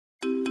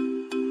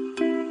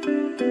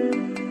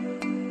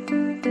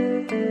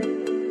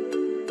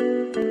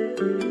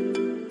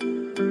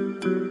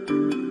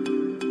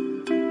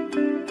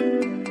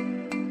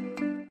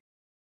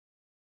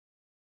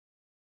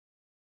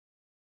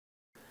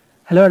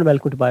Hello and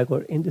welcome to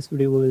BioCode. In this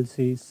video, we will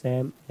see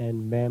SAM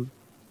and MAM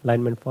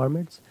alignment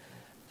formats.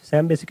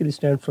 SAM basically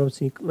stands for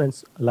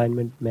Sequence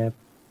Alignment Map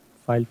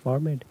File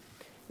Format.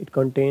 It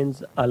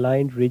contains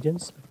aligned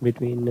regions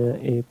between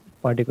a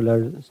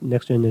particular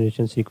next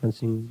generation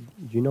sequencing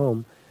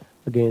genome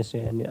against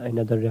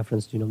another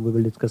reference genome. We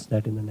will discuss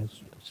that in the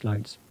next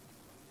slides.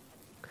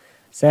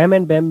 SAM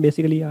and BAM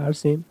basically are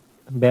same.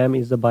 BAM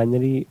is the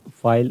binary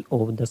file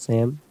of the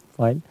SAM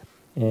file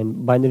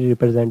and binary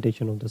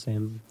representation of the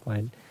SAM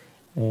file,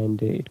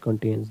 and it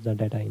contains the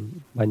data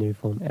in binary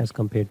form as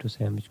compared to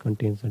SAM, which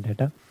contains the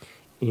data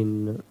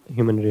in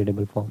human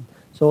readable form.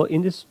 So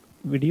in this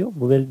video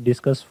we will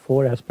discuss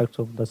four aspects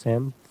of the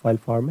SAM file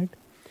format.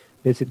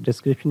 Basic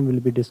description will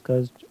be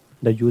discussed,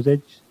 the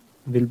usage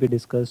will be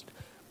discussed,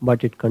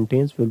 what it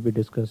contains will be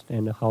discussed,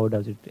 and how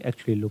does it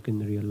actually look in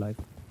the real life.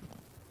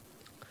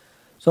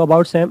 So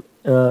about SAM,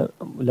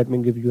 let me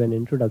give you an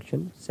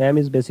introduction. SAM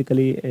is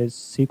basically a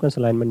sequence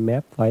alignment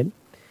map file,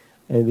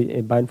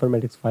 a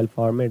bioinformatics file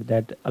format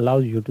that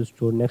allows you to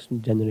store next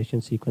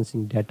generation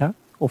sequencing data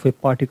of a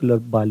particular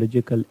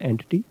biological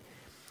entity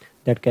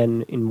that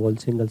can involve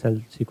single cell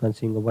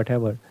sequencing or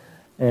whatever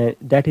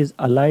that is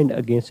aligned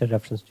against a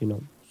reference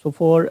genome. So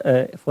for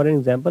an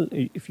example,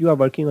 if you are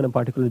working on a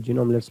particular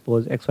genome, let's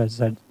suppose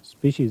XYZ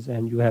species,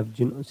 and you have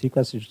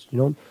sequenced its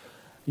genome,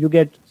 you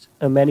get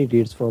many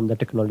reads from the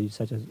technology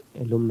such as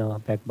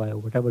Illumina,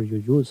 PacBio, whatever you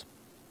use.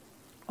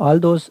 All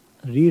those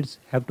reads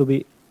have to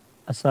be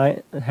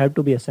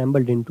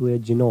assembled into a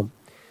genome.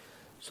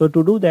 So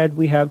to do that,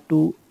 we have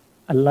to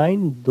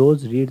align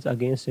those reads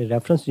against a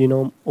reference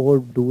genome or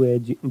do a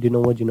de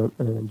novo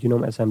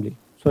genome assembly.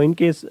 So in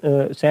case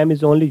SAM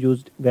is only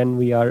used when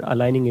we are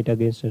aligning it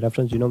against a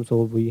reference genome,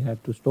 so we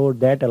have to store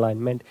that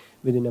alignment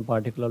within a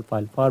particular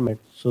file format.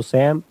 So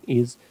SAM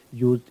is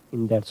used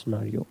in that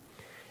scenario.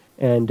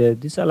 And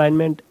this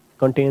alignment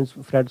contains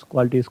threads,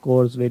 quality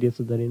scores, various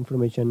other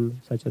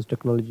information such as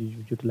technologies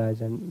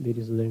utilized and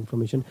various other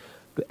information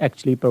to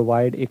actually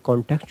provide a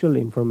contextual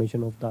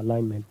information of the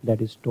alignment that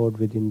is stored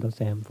within the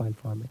SAM file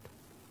format.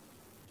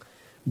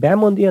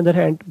 BAM, on the other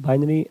hand,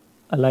 binary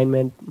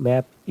alignment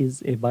map,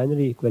 is a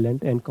binary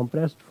equivalent and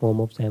compressed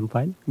form of SAM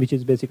file, which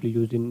is basically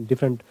used in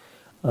different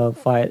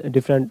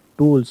different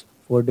tools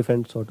for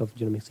different sort of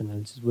genomics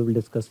analysis. We will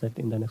discuss that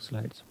in the next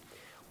slides.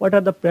 What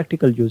are the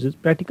practical uses?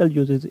 Practical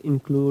uses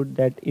include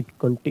that it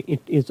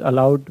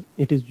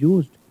is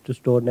used to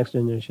store next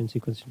generation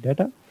sequencing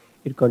data.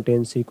 It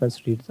contains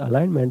sequence reads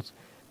alignments,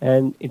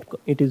 and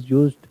it is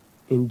used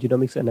in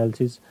genomics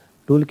analysis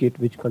toolkit,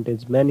 which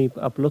contains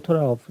a plethora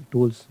of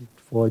tools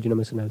for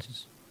genomics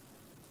analysis.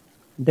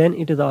 Then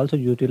it is also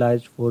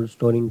utilized for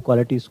storing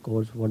quality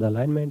scores for the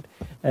alignment,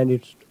 and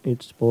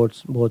it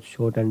supports both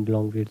short and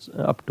long reads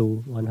up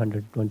to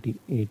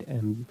 128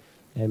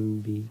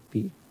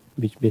 MBP,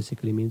 which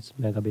basically means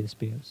megabase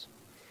pairs.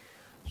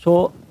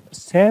 So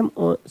SAM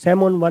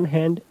on one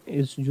hand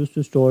is used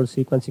to store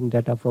sequencing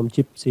data from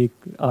ChIP-seq,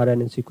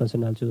 RNA sequence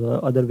analysis,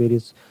 or other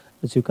various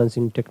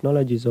sequencing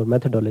technologies or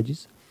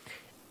methodologies.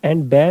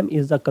 And BAM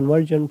is the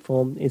conversion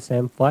from a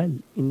SAM file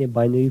in a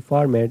binary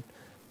format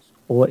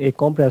or a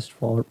compressed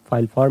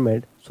file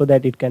format, so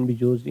that it can be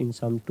used in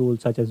some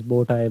tools such as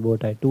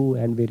BowTie 2,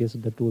 and various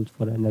other tools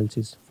for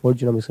analysis, for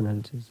genomics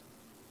analysis.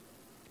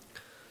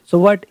 So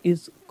what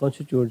is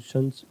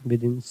constitutions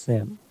within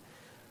SAM?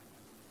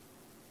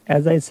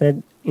 As I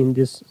said in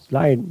this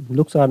slide,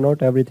 looks are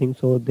not everything,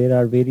 so there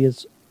are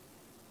various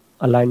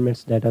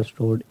alignments that are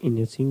stored in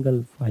a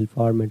single file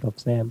format of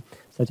SAM,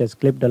 such as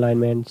clipped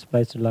alignment,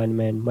 spliced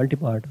alignment,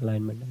 multi-part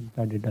alignment, and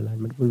padded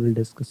alignment. We will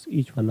discuss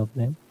each one of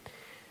them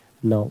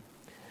now.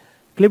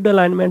 Clipped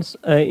alignments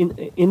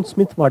in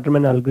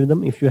Smith-Waterman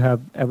algorithm, if you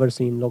have ever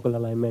seen local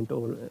alignment,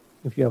 or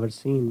if you ever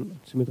seen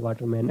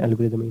Smith-Waterman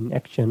algorithm in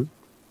action,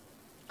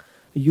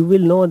 you will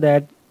know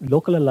that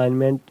local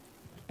alignment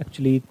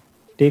actually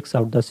takes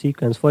out the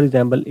sequence. For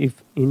example,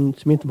 if in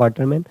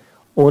Smith-Waterman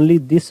only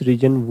this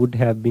region would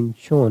have been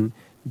shown,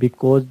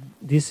 because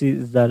this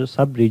is the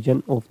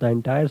sub-region of the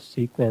entire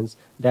sequence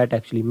that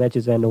actually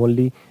matches, and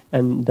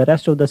the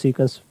rest of the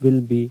sequence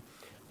will be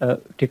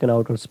taken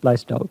out or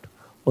spliced out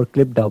or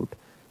clipped out.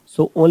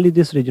 So only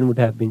this region would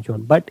have been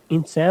shown. But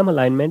in SAM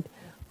alignment,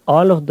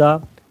 all of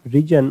the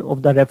region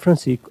of the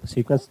reference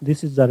sequence,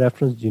 this is the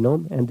reference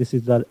genome, and this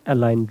is the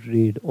aligned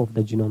read of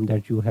the genome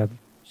that you have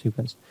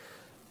sequenced.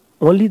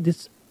 Only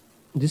this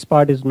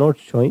part is not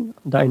showing.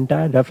 The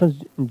entire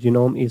reference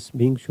genome is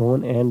being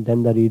shown, and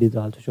then the read is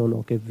also shown,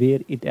 okay,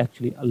 where it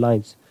actually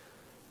aligns.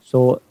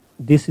 So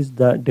this is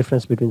the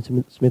difference between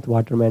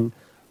Smith-Waterman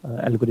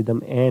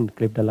algorithm and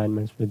clipped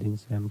alignments within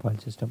SAM file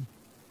system.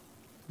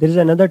 There is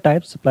another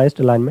type, spliced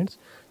alignments.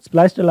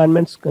 Spliced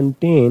alignments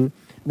contain,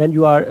 when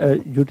you are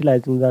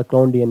utilizing the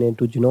clone DNA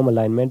to genome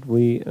alignment,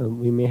 we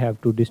may have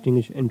to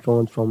distinguish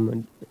introns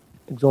from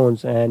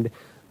exons, and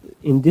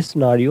in this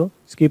scenario,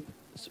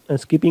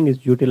 skipping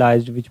is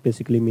utilized, which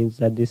basically means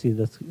that this is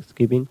the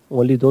skipping.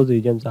 Only those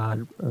regions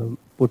are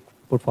put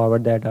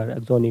forward that are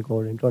exonic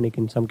or intronic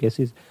in some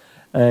cases,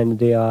 and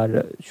they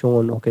are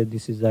shown, okay,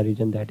 this is the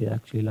region that is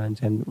actually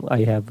lines, and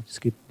I have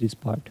skipped this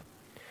part.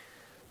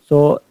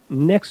 So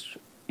next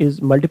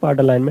is multi-part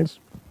alignments.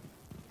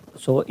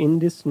 So in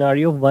this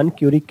scenario, one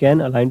query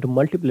can align to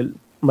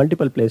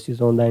multiple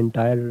places on the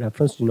entire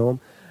reference genome.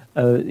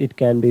 It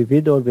can be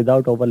with or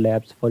without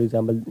overlaps. For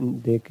example,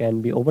 they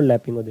can be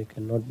overlapping or they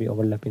cannot be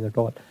overlapping at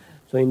all.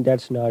 So in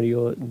that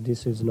scenario,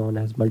 this is known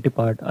as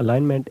multi-part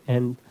alignment.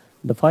 And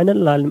the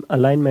final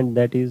alignment,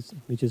 that is,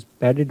 which is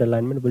padded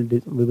alignment,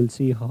 we will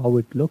see how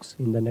it looks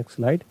in the next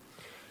slide.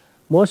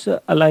 Most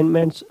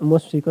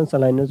sequence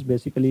aligners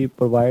basically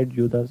provide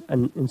you the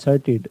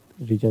inserted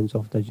regions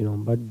of the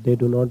genome, but they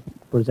do not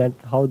present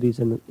how these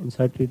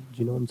inserted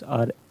genomes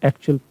are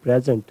actually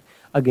present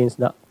against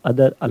the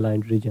other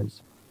aligned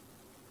regions.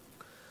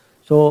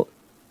 So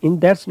in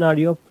that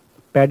scenario,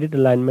 padded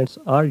alignments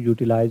are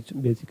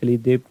utilized. Basically,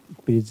 they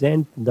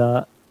present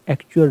the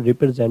actual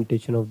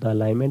representation of the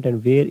alignment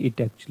and where it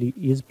actually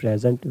is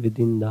present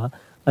within the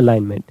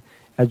alignment.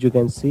 As you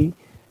can see,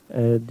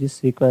 this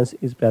sequence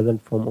is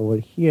present from over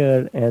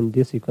here and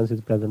this sequence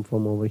is present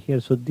from over here.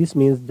 So this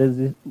means that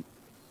this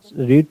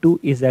read 2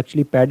 is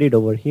actually padded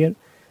over here,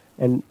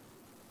 and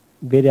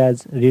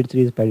whereas read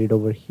 3 is padded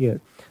over here.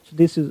 So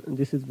this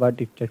is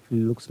what it actually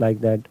looks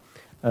like, that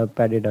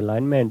padded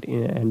alignment.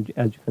 And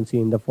as you can see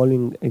in the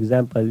following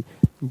example,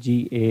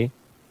 GA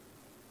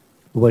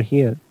over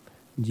here,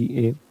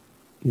 GA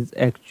is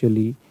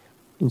actually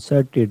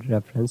inserted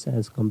reference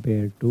as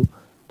compared to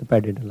the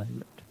padded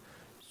alignment.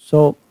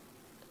 So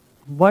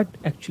what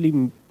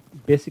actually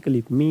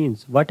basically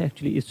means, what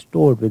actually is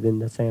stored within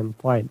the SAM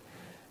file?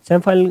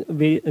 SAM file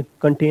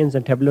contains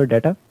a tabular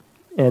data,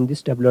 and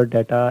this tabular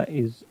data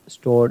is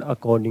stored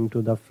according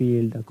to the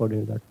field,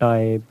 according to the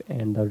type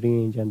and the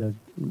range and the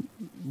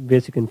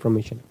basic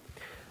information.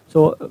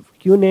 So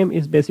Q name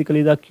is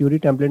basically the query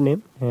template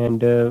name,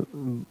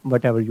 and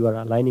whatever you are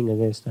aligning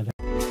against the